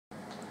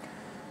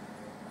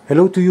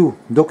Hello to you,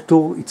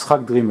 Dr.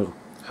 Itzhak Dreamer.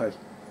 Hi.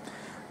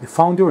 The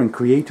founder and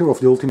creator of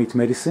The Ultimate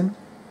Medicine.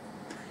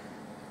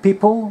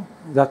 People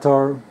that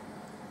are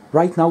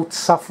right now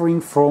suffering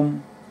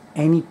from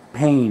any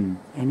pain,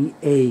 any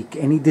ache,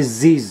 any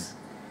disease,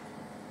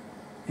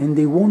 and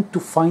they want to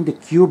find a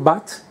cure,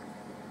 but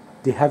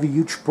they have a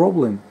huge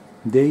problem.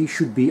 They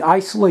should be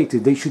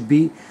isolated, they should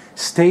be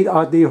stayed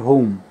at their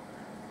home.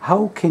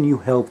 How can you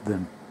help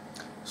them?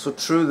 So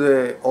through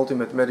the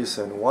Ultimate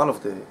Medicine, one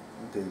of the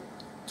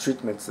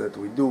treatments that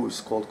we do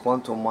is called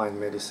Quantum Mind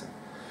Medicine.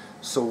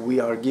 So we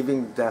are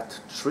giving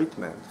that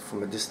treatment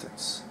from a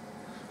distance.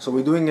 So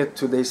we're doing it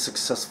today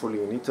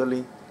successfully in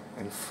Italy,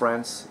 in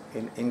France,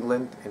 in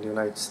England, in the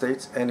United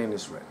States, and in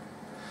Israel.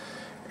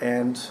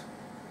 And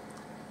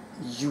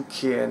you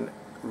can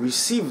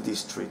receive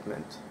this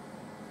treatment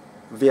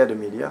via the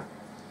media,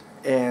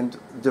 and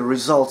the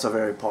results are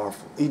very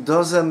powerful. It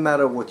doesn't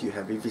matter what you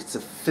have, if it's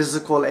a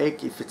physical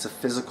ache, if it's a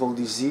physical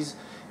disease,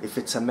 if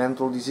it's a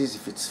mental disease,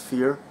 if it's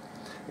fear,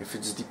 if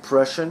it's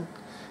depression,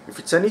 if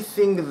it's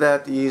anything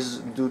that is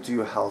due to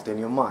your health and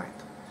your mind.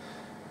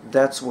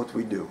 That's what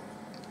we do.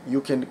 You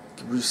can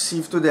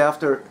receive today,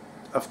 after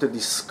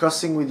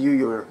discussing with you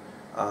your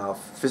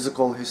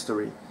physical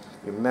history,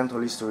 your mental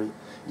history,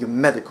 your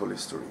medical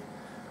history.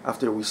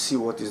 After we see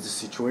what is the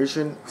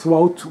situation,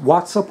 Throughout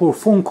WhatsApp or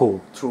phone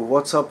call? through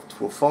WhatsApp,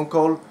 through phone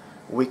call,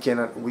 we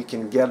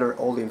can gather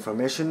all the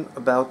information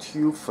about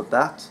you for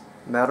that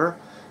matter,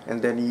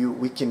 and then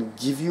we can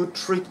give you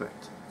treatment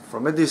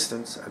from a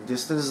distance. A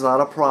distance is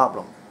not a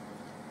problem.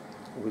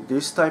 With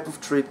this type of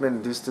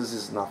treatment, distance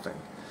is nothing.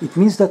 It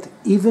means that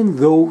even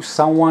though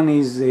someone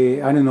is,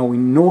 I don't know,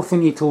 in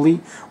northern Italy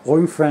or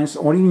in France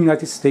or in the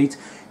United States,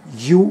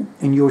 you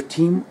and your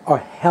team are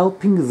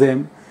helping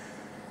them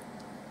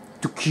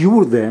to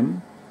cure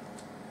them,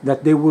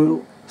 that they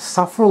will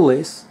suffer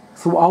less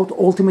throughout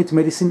Ultimate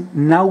Medicine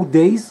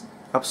nowadays?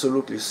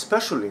 Absolutely,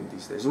 especially in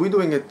these days. We're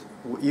doing it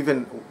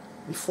even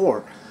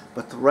before,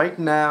 but right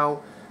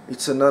now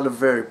it's another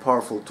very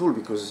powerful tool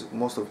because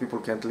most of the people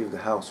can't leave the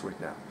house right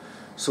now.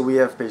 So we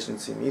have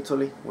patients in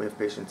Italy, we have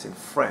patients in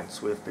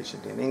France, we have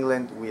patients in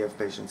England, we have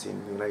patients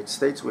in the United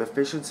States, we have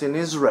patients in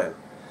Israel.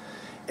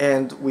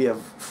 And we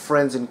have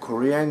friends in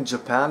Korea, in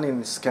Japan,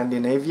 in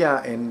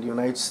Scandinavia, in the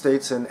United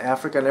States, and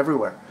Africa, and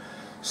everywhere.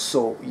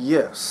 So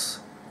yes,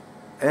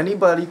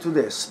 anybody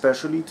today,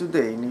 especially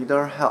today, need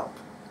our help.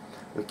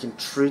 We can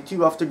treat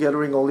you after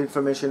gathering all the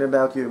information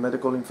about you,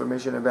 medical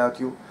information about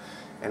you,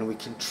 and we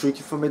can treat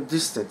you from a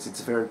distance.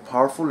 It's very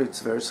powerful, it's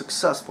very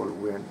successful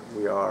when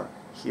we are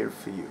here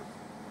for you.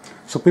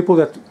 So people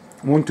that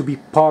want to be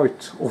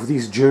part of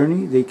this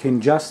journey, they can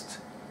just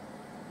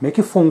make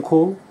a phone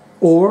call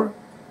or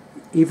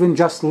even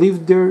just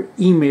leave their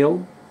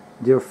email,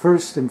 their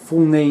first and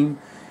full name,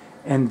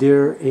 and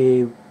their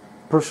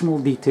personal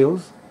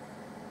details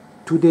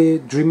to the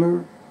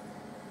Dreamer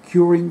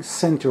Curing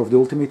Center of the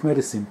Ultimate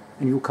Medicine,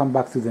 and you'll come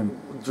back to them.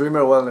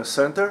 Dreamer Wellness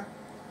Center,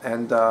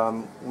 and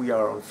we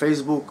are on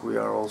Facebook, we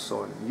are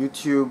also on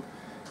YouTube,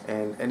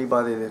 and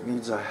anybody that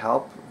needs our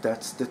help,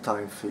 that's the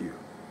time for you.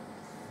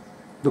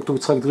 Dr.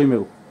 Itzhak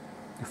Dreamer,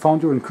 the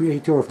founder and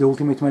creator of the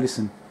Ultimate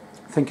Medicine.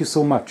 Thank you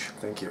so much.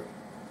 Thank you.